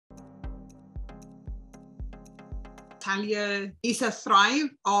Nataliya is a tribe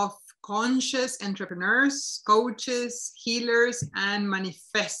of conscious entrepreneurs, coaches, healers, and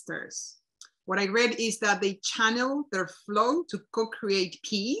manifestors. What I read is that they channel their flow to co-create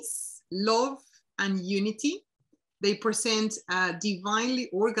peace, love, and unity. They present a divinely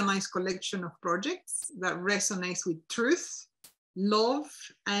organized collection of projects that resonates with truth, love,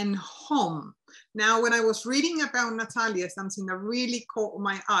 and home. Now, when I was reading about Nataliya, something that really caught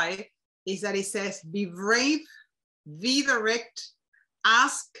my eye is that it says, be brave, be direct,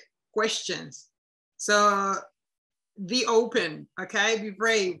 ask questions. So be open, okay? Be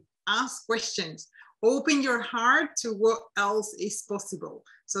brave, ask questions. Open your heart to what else is possible.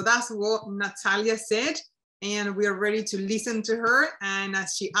 So that's what Nataliya said. And we are ready to listen to her. And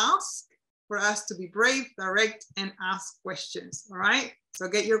as she asks for us to be brave, direct, and ask questions, all right? So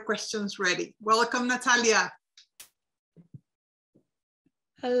get your questions ready. Welcome, Nataliya.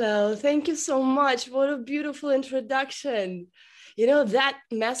 Hello, thank you so much. What a beautiful introduction. You know, that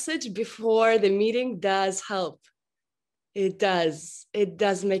message before the meeting does help. It does. It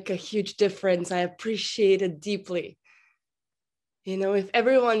does make a huge difference. I appreciate it deeply. You know, if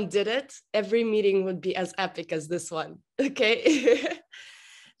everyone did it, every meeting would be as epic as this one. Okay.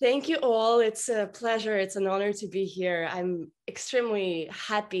 Thank you all. It's a pleasure. It's an honor to be here. I'm extremely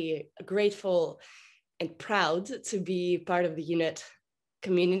happy, grateful, and proud to be part of the unit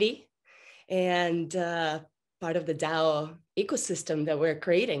community and part of the DAO ecosystem that we're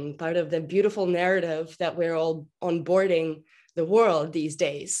creating, part of the beautiful narrative that we're all onboarding the world these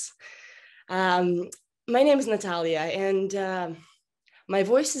days. My name is Nataliya, and my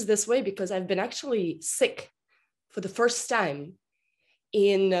voice is this way because I've been actually sick for the first time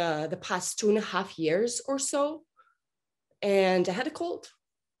in the past 2.5 years or so. And I had a cold,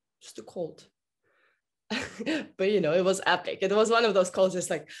 just a cold. But, you know, it was epic. It was one of those colds. It's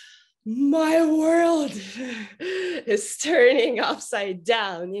like, my world is turning upside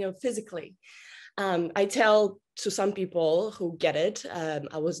down, you know, physically. I tell to some people who get it,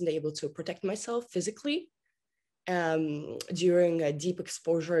 I wasn't able to protect myself physically during a deep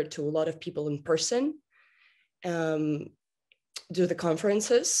exposure to a lot of people in person, do the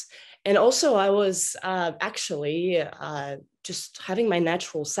conferences. And also I was actually just having my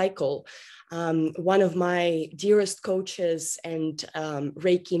natural cycle. One of my dearest coaches and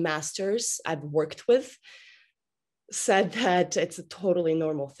Reiki masters I've worked with said that it's a totally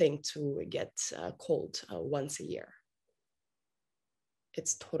normal thing to get a cold once a year.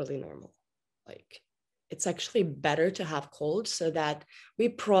 It's totally normal. Like, it's actually better to have cold so that we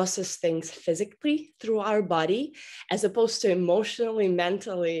process things physically through our body, as opposed to emotionally,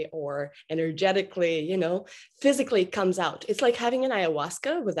 mentally, or energetically, you know, physically it comes out. It's like having an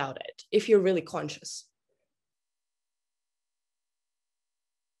ayahuasca without it, if you're really conscious.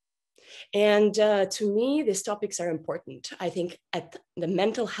 And to me, these topics are important. I think at the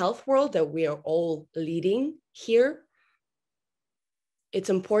mental health world that we are all leading here, it's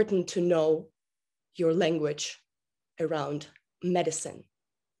important to know your language around medicine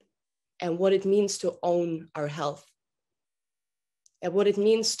and what it means to own our health and what it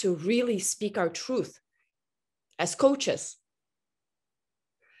means to really speak our truth as coaches.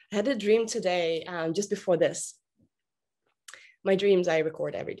 I had a dream today, just before this. My dreams I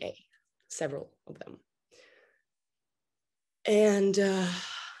record every day, several of them. And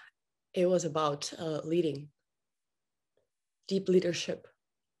it was about leading, deep leadership,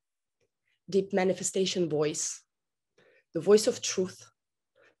 deep manifestation voice, the voice of truth,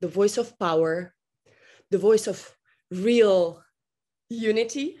 the voice of power, the voice of real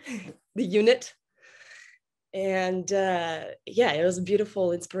unity, the unit. And yeah, it was a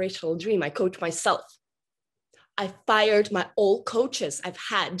beautiful, inspirational dream. I coached myself. I fired my old coaches I've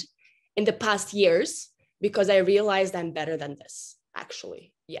had in the past years because I realized I'm better than this,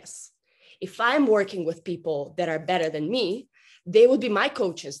 actually. Yes. If I'm working with people that are better than me, they would be my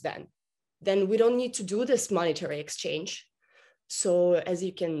coaches then. Then we don't need to do this monetary exchange. So as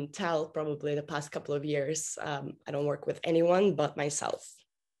you can tell, probably the past couple of years, I don't work with anyone but myself.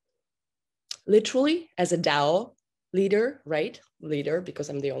 Literally as a DAO leader, right? Leader, because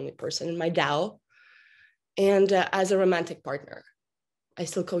I'm the only person in my DAO. And as a romantic partner, I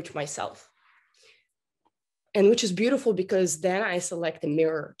still coach myself. And which is beautiful because then I select a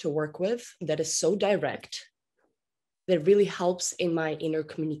mirror to work with that is so direct, that really helps in my inner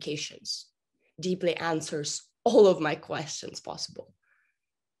communications, deeply answers all of my questions possible.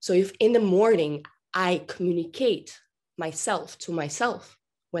 So if in the morning I communicate myself to myself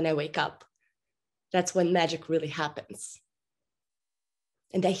when I wake up, that's when magic really happens.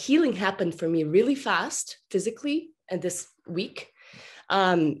 And that healing happened for me really fast, physically, and this week.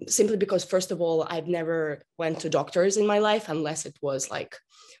 Simply because, first of all, I've never went to doctors in my life unless it was like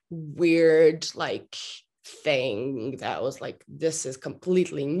weird, like thing that was like, this is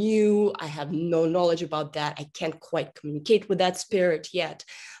completely new. I have no knowledge about that. I can't quite communicate with that spirit yet.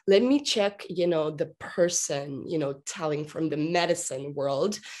 Let me check, the person, telling from the medicine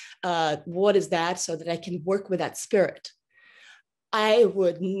world, what is that, so that I can work with that spirit. I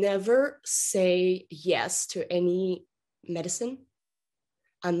would never say yes to any medicine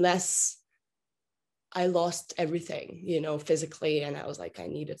unless I lost everything, physically. And I was like, I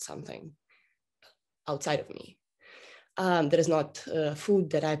needed something outside of me. That is not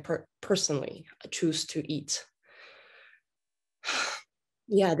food that I personally choose to eat.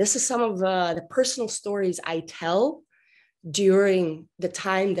 Yeah, this is some of the personal stories I tell during the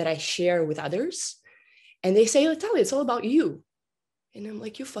time that I share with others. And they say, Nataliya, it's all about you. And I'm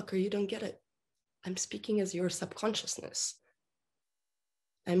like, you fucker, you don't get it. I'm speaking as your subconsciousness.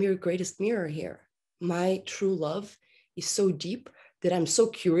 I'm your greatest mirror here. My true love is so deep that I'm so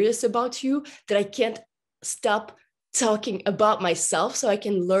curious about you that I can't stop talking about myself, so I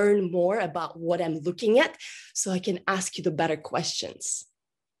can learn more about what I'm looking at, so I can ask you the better questions.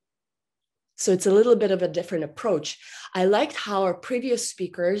 So it's a little bit of a different approach. I liked how our previous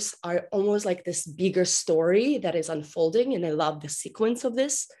speakers are almost like this bigger story that is unfolding. And I love the sequence of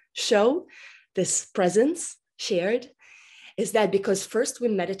this show, this presence shared, is that because first we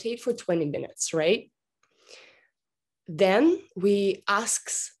meditate for 20 minutes, right? Then we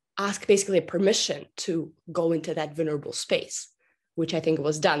ask basically a permission to go into that vulnerable space, which I think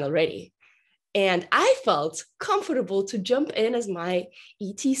was done already. And I felt comfortable to jump in as my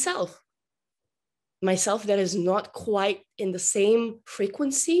ET self, myself that is not quite in the same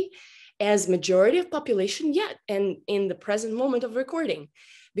frequency as majority of population yet, and in the present moment of recording,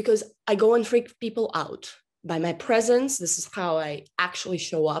 because I go and freak people out by my presence. This is how I actually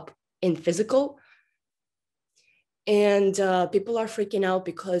show up in physical. And people are freaking out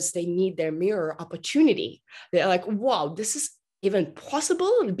because they need their mirror opportunity. They're like, wow, this is even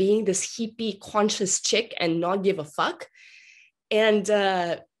possible, being this hippie conscious chick and not give a fuck. And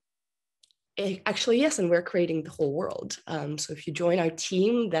actually, yes, and we're creating the whole world. So if you join our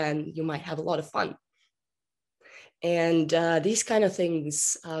team, then you might have a lot of fun. And these kind of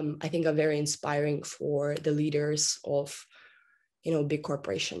things, I think, are very inspiring for the leaders of, big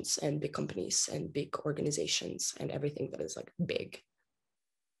corporations and big companies and big organizations and everything that is like big.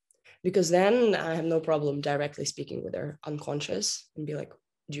 Because then I have no problem directly speaking with their unconscious and be like,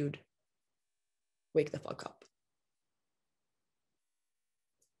 dude, wake the fuck up.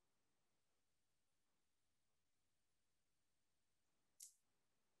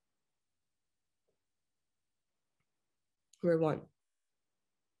 We're one.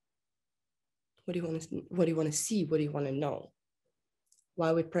 What do you want to see? What do you want to know? Why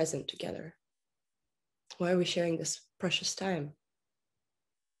are we present together? Why are we sharing this precious time?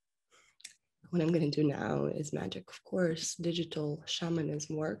 What I'm going to do now is magic, of course, digital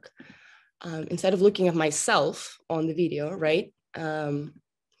shamanism work. Instead of looking at myself on the video, right?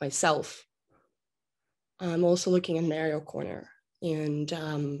 Myself, I'm also looking at Mario Corner. And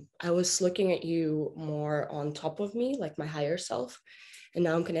I was looking at you more on top of me, like my higher self. And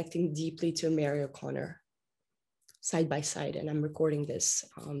now I'm connecting deeply to Mario Corner, side by side. And I'm recording this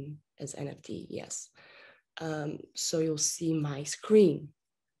as NFT, yes. So you'll see my screen.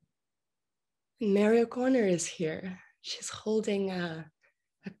 And Mario Corner is here. She's holding a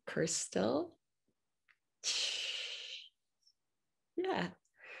crystal. Yeah,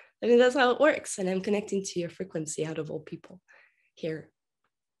 I mean, that's how it works. And I'm connecting to your frequency out of all people here.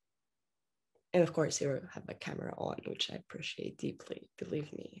 And of course, you have a camera on, which I appreciate deeply.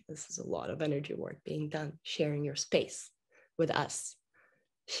 Believe me, this is a lot of energy work being done, sharing your space with us,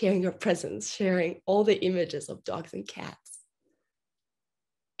 sharing your presence, sharing all the images of dogs and cats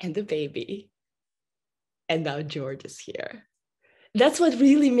and the baby. And now George is here. That's what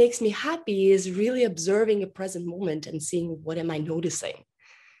really makes me happy, is really observing a present moment and seeing what am I noticing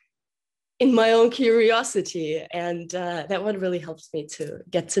in my own curiosity. And that one really helps me to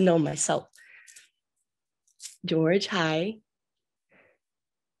get to know myself. George, hi.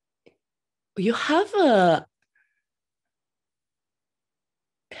 You have a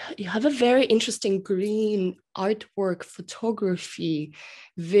very interesting green artwork, photography,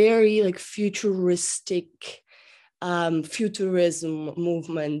 very like futuristic, futurism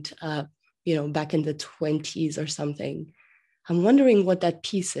movement, back in the 20s or something. I'm wondering what that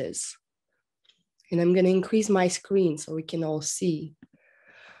piece is. And I'm going to increase my screen so we can all see.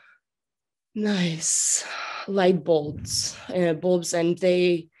 Nice. Light bulbs, and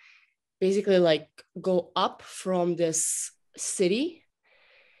they basically like go up from this city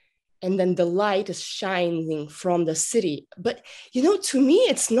and then the light is shining from the city. But, to me,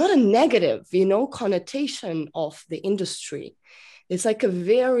 it's not a negative, connotation of the industry. It's like a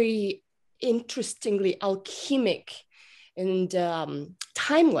very interestingly alchemic and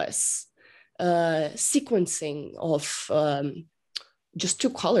timeless sequencing of just two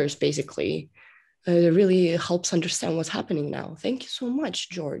colors, basically. It really helps understand what's happening now. Thank you so much,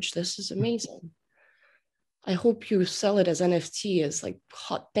 George. This is amazing. I hope you sell it as NFT as like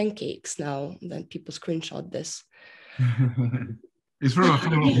hot pancakes now. Then people screenshot this. It's from a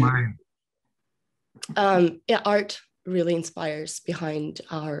friend of mine. Yeah, art really inspires behind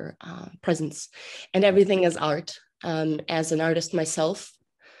our presence, and everything is art. As an artist myself,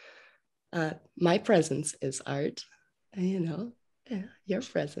 my presence is art. Your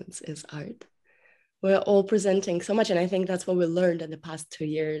presence is art. We're all presenting so much, and I think that's what we learned in the past 2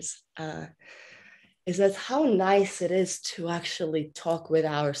 years. Is that how nice it is to actually talk with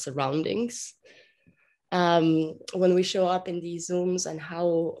our surroundings when we show up in these Zooms, and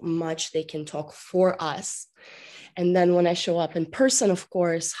how much they can talk for us. And then when I show up in person, of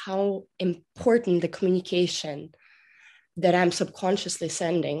course, how important the communication that I'm subconsciously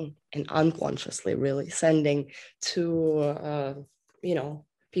sending and unconsciously really sending to,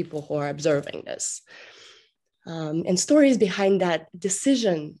 people who are observing this. And stories behind that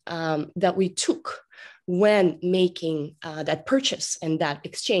decision that we took when making that purchase and that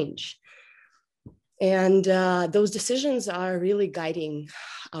exchange. And those decisions are really guiding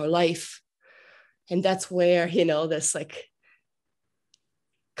our life. And that's where, this like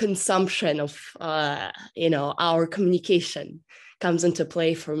consumption of, our communication comes into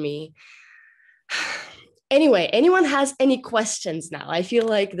play for me. Anyway, anyone has any questions now? I feel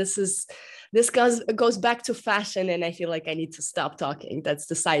like this goes back to fashion, and I feel like I need to stop talking. That's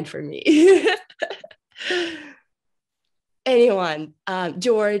the sign for me. Anyone?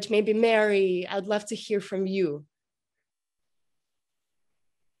 George, maybe Mary, I'd love to hear from you.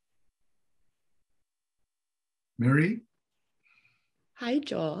 Mary? Hi,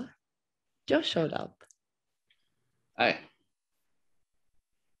 Joe. Joe showed up. Hi.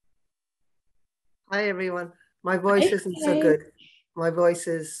 Hi, everyone. My voice isn't so good. My voice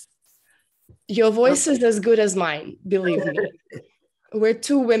is... Your voice is as good as mine, believe me. We're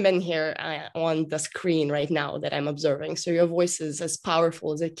two women here on the screen right now that I'm observing. So your voice is as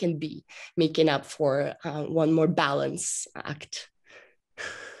powerful as it can be, making up for one more balance act.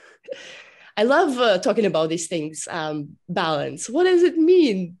 I love talking about these things. Balance. What does it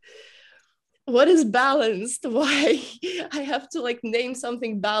mean? What is balanced? Why I have to like name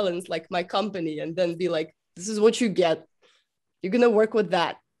something balanced, like my company, and then be like, this is what you get. You're going to work with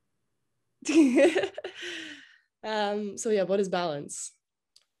that. So yeah, what is balance?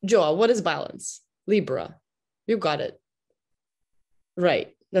 Joa, what is balance? Libra, you got it.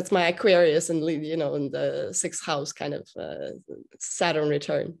 Right. That's my Aquarius and, in the 6th house kind of Saturn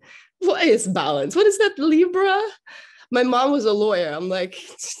return. What is balance? What is that, Libra? My mom was a lawyer. I'm like,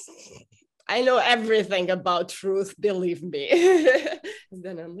 I know everything about truth, believe me. And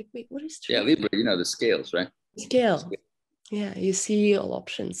then I'm like, wait, what is truth? Yeah, Libra, the scales, right? Scale. Yeah, you see all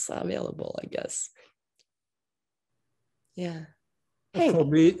options available, I guess. Yeah. Hank.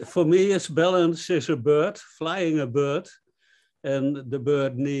 For me, it's balance is a bird, flying a bird, and the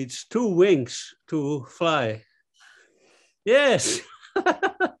bird needs 2 wings to fly. Yes.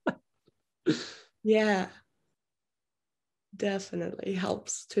 Yeah. Definitely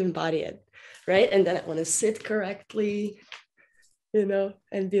helps to embody it, right? And then I want to sit correctly,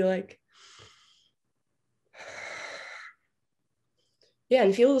 and be like, yeah,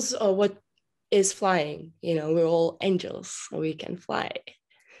 and feels what is flying. We're all angels, so we can fly.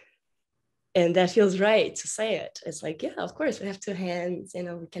 And that feels right to say it. It's like, yeah, of course, we have 2 hands,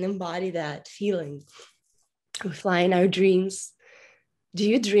 we can embody that feeling. We fly in our dreams. Do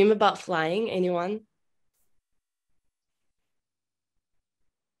you dream about flying, anyone?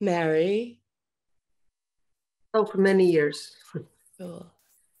 Mary? Oh, for many years. Cool.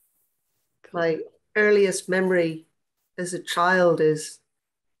 My earliest memory as a child is,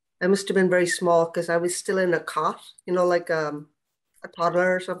 I must have been very small because I was still in a cot, like a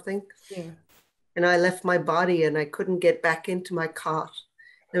toddler or something. Yeah. And I left my body and I couldn't get back into my cot.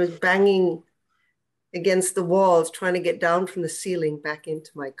 I was banging against the walls, trying to get down from the ceiling back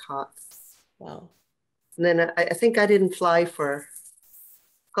into my cot. Wow. And then I think I didn't fly for a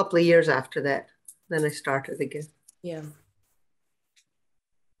couple of years after that. Then I started again. Yeah.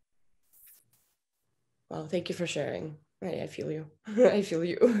 Well, thank you for sharing. I feel you. I feel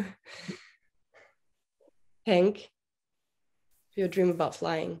you. Hank, do you dream about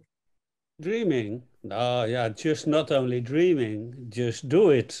flying? Dreaming? No, yeah, just not only dreaming, just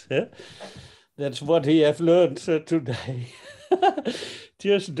do it. Eh? That's what he have learned today.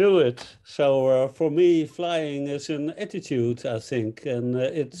 Just do it. So for me, flying is an attitude, I think, and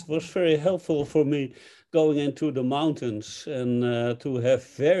it was very helpful for me going into the mountains and to have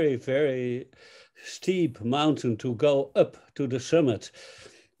very, very steep mountain to go up to the summit.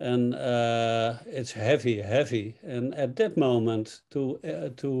 And it's heavy. And at that moment, to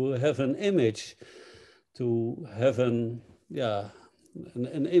have an image, to have an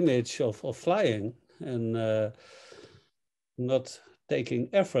image of flying and not taking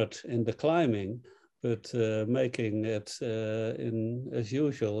effort in the climbing, but making it in as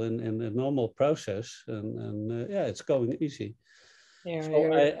usual in a normal process, and yeah, it's going easy. Yeah,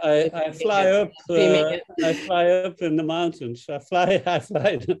 So I fly up. I fly up in the mountains. I fly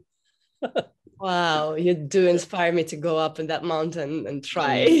them. Wow, you do inspire me to go up in that mountain and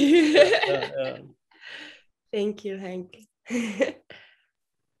try. Yeah. Thank you, Hank.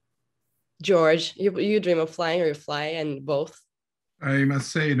 George, you dream of flying or you fly, and both? I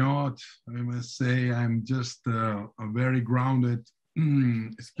must say not. I must say I'm just a very grounded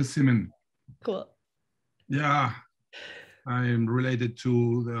specimen. Cool. Yeah, I am related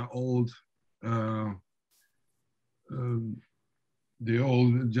to the old,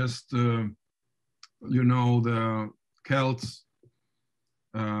 just you know, the Celts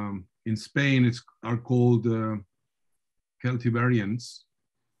in Spain. Are called Celtiberians.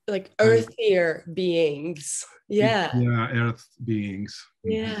 Like earthier beings. Yeah. Yeah, earth beings.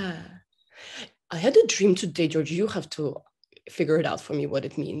 Yeah. I had a dream today, George. You have to figure it out for me what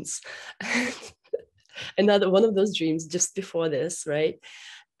it means. Another one of those dreams just before this, right?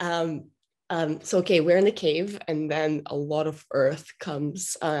 So, okay, we're in a cave, and then a lot of earth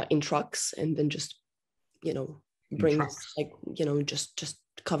comes in trucks, and then just, brings like, just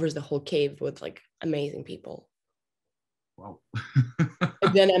covers the whole cave with like amazing people. Wow.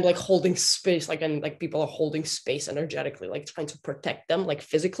 And then I'm like holding space, and people are holding space energetically, like trying to protect them, like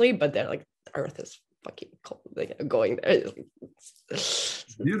physically, but they're like, the earth is fucking cold, like going there.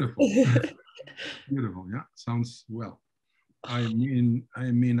 Beautiful. Beautiful. Yeah, sounds well. I mean,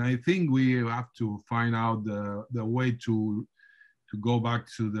 I think we have to find out the way to go back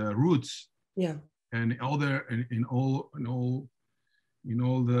to the roots. Yeah. And in all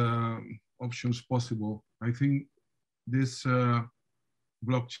the options possible. I think this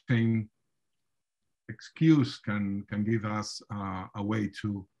blockchain excuse can give us a way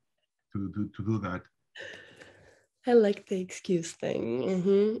to do that. I like the excuse thing.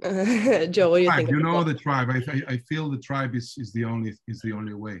 Mm-hmm. Joe, what do you think? The tribe. I feel the tribe is the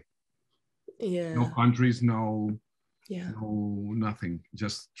only way. Yeah. No countries, no nothing.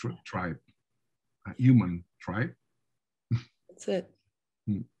 Just tribe. A human tribe. That's it.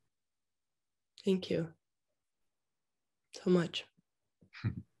 Thank you so much.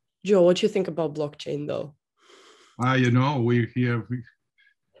 Joe, what do you think about blockchain though? We're here.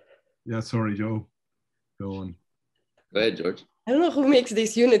 Yeah, sorry, Joe. Go on. Go ahead, George. I don't know who makes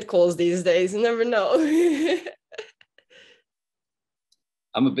these unit calls these days. You never know.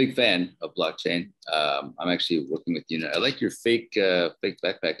 I'm a big fan of blockchain. I'm actually working with Unit. I like your fake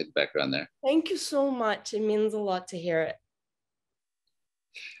backpack in the background there. Thank you so much. It means a lot to hear it.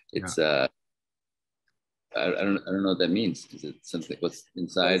 It's I don't know what that means. Is it something? What's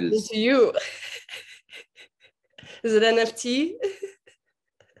inside is to you? Is it NFT?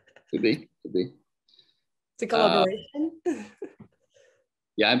 Could be. It's a collaboration.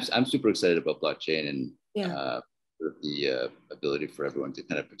 Yeah, I'm super excited about blockchain and yeah. The ability for everyone to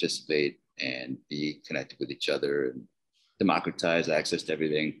kind of participate and be connected with each other and democratize access to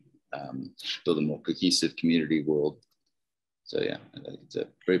everything, build a more cohesive community world. So yeah, I think it's a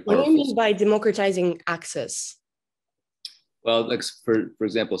very powerful. What do you mean by democratizing access? Well, like for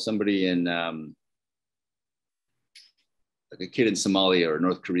example, somebody in like a kid in Somalia or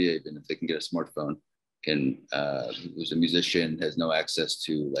North Korea, even if they can get a smartphone, who's a musician, has no access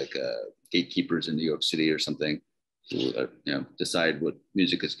to like gatekeepers in New York City or something, who decide what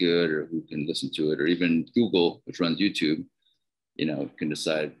music is good or who can listen to it, or even Google, which runs YouTube, can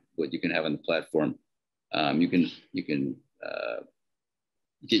decide what you can have on the platform. You can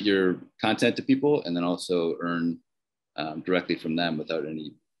get your content to people and then also earn directly from them without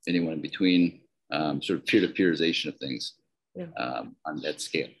anyone in between, sort of peer-to-peerization of things on that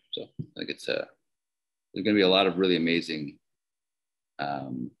scale. So I think it's there's going to be a lot of really amazing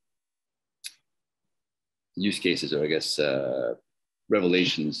use cases, or I guess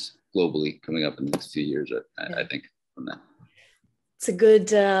revelations globally coming up in the next few years, I think, from that. It's a good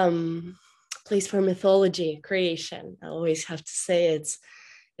place for mythology creation. I always have to say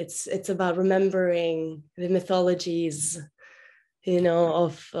It's about remembering the mythologies,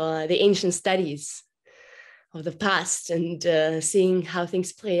 of the ancient studies of the past, and seeing how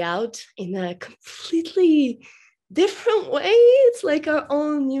things play out in a completely different way. It's like our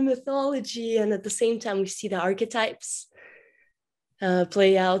own new mythology, and at the same time we see the archetypes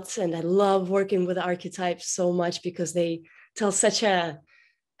play out. And I love working with archetypes so much because they tell such a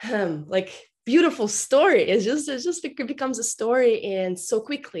like beautiful story. It becomes a story, and so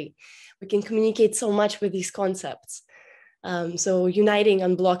quickly we can communicate so much with these concepts. So uniting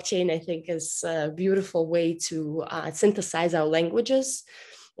on blockchain, I think, is a beautiful way to synthesize our languages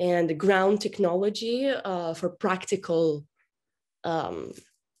and ground technology for practical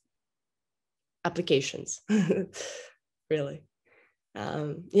applications, really.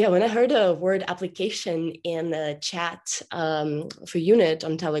 When I heard the word application in the chat for Unit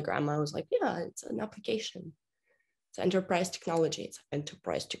on Telegram, I was like, yeah, it's an application. It's enterprise technology. It's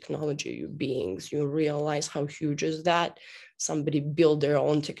enterprise technology, you beings. You realize how huge is that? Somebody build their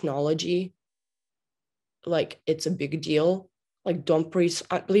own technology. Like, it's a big deal. Like,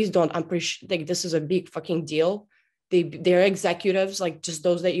 please don't appreciate, like, this is a big fucking deal. They're executives, like just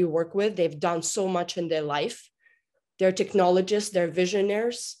those that you work with, they've done so much in their life. They're technologists, they're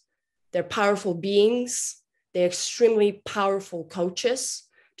visionaries, they're powerful beings. They're extremely powerful coaches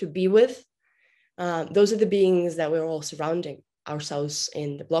to be with. Those are the beings that we're all surrounding ourselves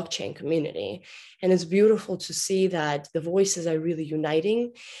in the blockchain community. And it's beautiful to see that the voices are really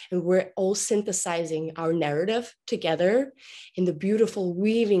uniting, and we're all synthesizing our narrative together in the beautiful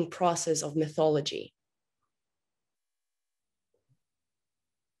weaving process of mythology.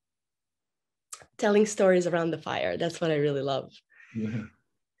 Telling stories around the fire, that's what I really love. Yeah.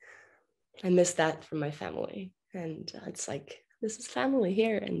 I miss that from my family. And it's like, this is family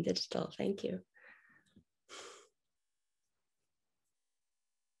here in digital. Thank you.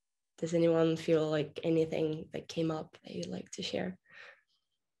 Does anyone feel like anything that came up that you'd like to share?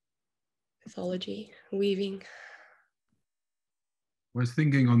 Mythology, weaving. I was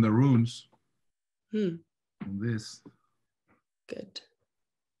thinking on the runes. On this. Good.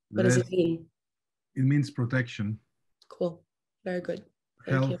 What does it mean? It means protection. Cool. Very good.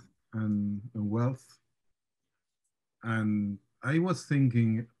 Thank Health you. and wealth. And I was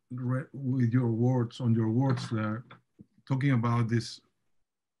thinking with your words, there, talking about this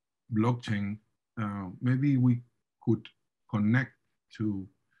blockchain, maybe we could connect to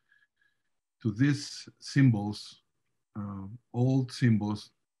these symbols, old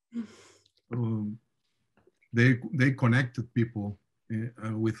symbols. They connected people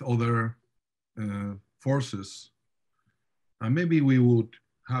with other forces, and maybe we would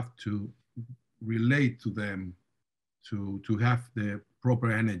have to relate to them to have the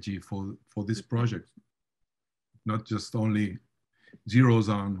proper energy for this project, not just only zeros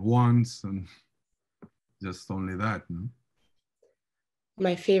and ones and just only that. No?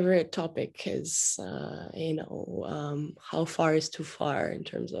 My favorite topic is, how far is too far in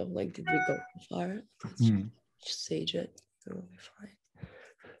terms of like, did we go too far? Just sage it. It'll be fine.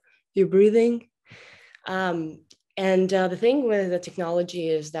 You're breathing. And the thing with the technology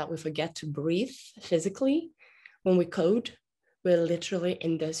is that we forget to breathe physically. When we code, we're literally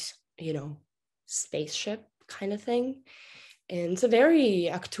in this, spaceship kind of thing. And it's a very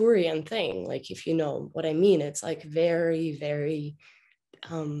Arcturian thing. Like, if you know what I mean, it's like very, very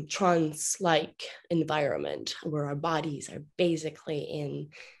trance-like environment where our bodies are basically in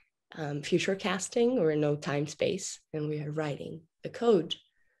future casting or no time space, and we are writing the code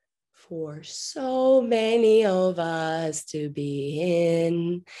for so many of us to be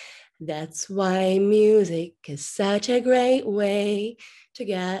in. That's why music is such a great way to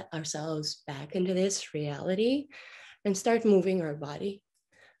get ourselves back into this reality and start moving our body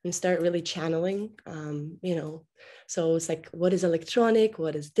and start really channeling, So it's like, what is electronic?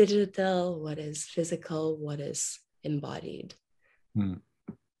 What is digital? What is physical? What is embodied?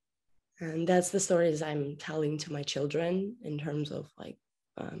 And that's the stories I'm telling to my children in terms of like,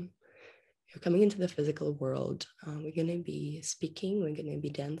 you're coming into the physical world. We're going to be speaking. We're going to be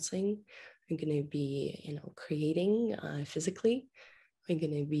dancing. We're going to be, creating physically. We're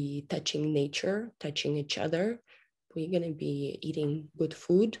going to be touching nature, touching each other. We're going to be eating good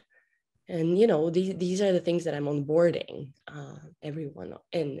food. And, these are the things that I'm onboarding everyone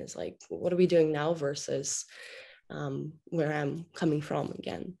in. Is like, what are we doing now versus where I'm coming from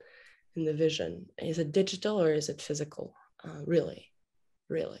again in the vision? Is it digital or is it physical? Really,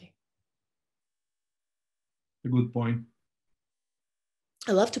 really. A good point.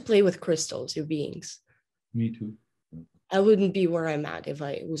 I love to play with crystals, you beings. Me too. I wouldn't be where I'm at if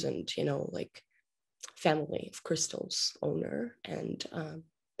I wasn't, like family of crystals owner and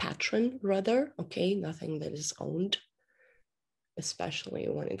patron rather, okay, nothing that is owned, especially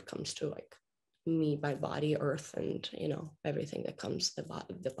when it comes to like me, my body, earth, and you know, everything that comes the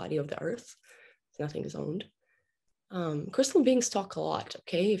body of the earth. Nothing is owned. Crystal beings talk a lot,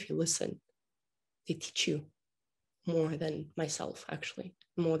 okay? If you listen, they teach you more than myself, actually,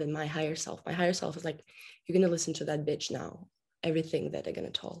 more than my higher self. My higher self is like, you're gonna listen to that bitch now, everything that they're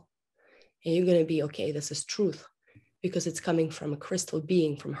gonna tell. And you're gonna be, okay, this is truth, because it's coming from a crystal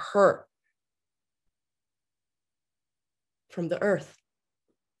being, from her, from the earth,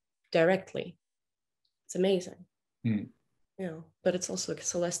 directly. It's amazing. You know, but it's also a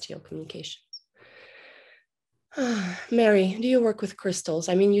celestial communication. Mary, do you work with crystals?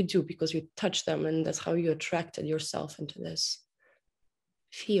 I mean, you do, because you touch them, and that's how you attracted yourself into this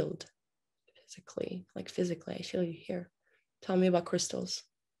field physically. Like physically, I feel you here. Tell me about crystals.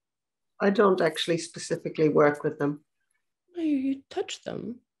 I don't actually specifically work with them. You touch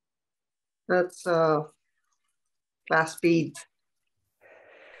them. That's glass beads.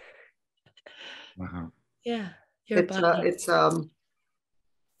 Yeah, It's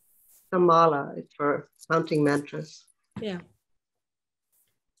a mala. It's for counting mantras. Yeah.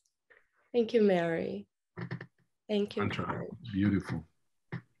 Thank you, Mary. Thank you. Mantra. Beautiful.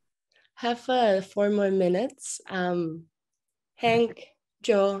 Have 4 more minutes. Hank,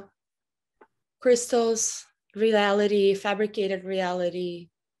 Joe, crystals, reality, fabricated reality,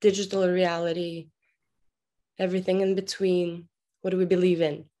 digital reality, everything in between. What do we believe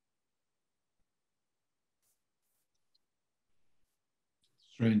in?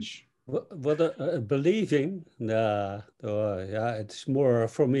 Strange. What believing? Yeah, it's more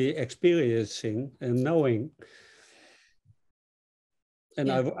for me experiencing and knowing. And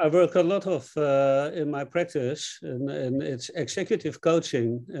Yeah. I work a lot of in my practice, and it's executive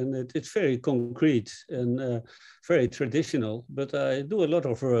coaching, and it's very concrete and very traditional. But I do a lot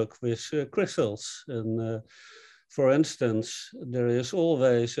of work with crystals. And for instance, there is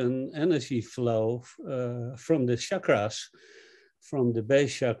always an energy flow from the chakras, from the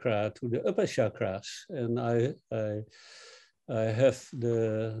base chakra to the upper chakras. And I have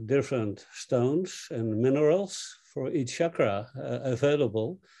the different stones and minerals for each chakra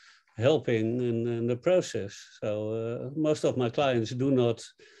available, helping in the process. So most of my clients do not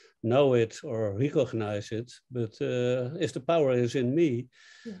know it or recognize it, but if the power is in me,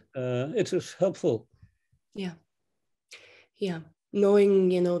 it is helpful. Yeah. Yeah. Knowing,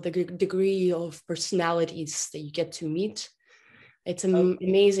 you know, the degree of personalities that you get to meet. It's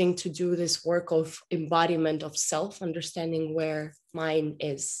amazing to do this work of embodiment of self, understanding where mine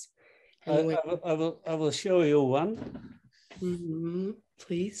is. And I will show you one. Mm-hmm.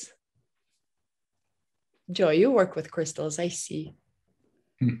 Please. Joe, you work with crystals, I see.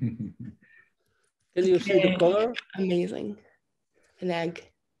 Can you see the color? Amazing. An egg.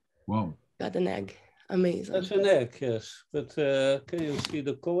 Wow. Got an egg. Amazing. That's an egg, yes. But can you see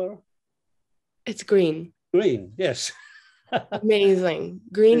the color? It's green. Green, yes. Amazing.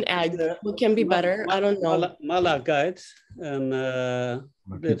 Green egg. What can be better? I don't know. Malachite, and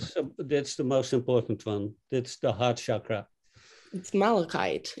that's the most important one. That's the heart chakra. It's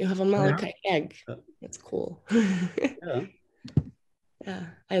malachite. You have a malachite egg. That's cool. Yeah. Yeah.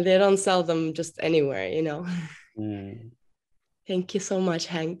 And they don't sell them just anywhere, you know. Thank you so much,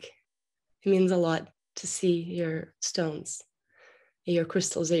 Hank. It means a lot to see your stones, your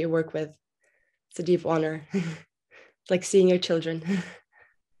crystals that you work with. It's a deep honor. It's like seeing your children.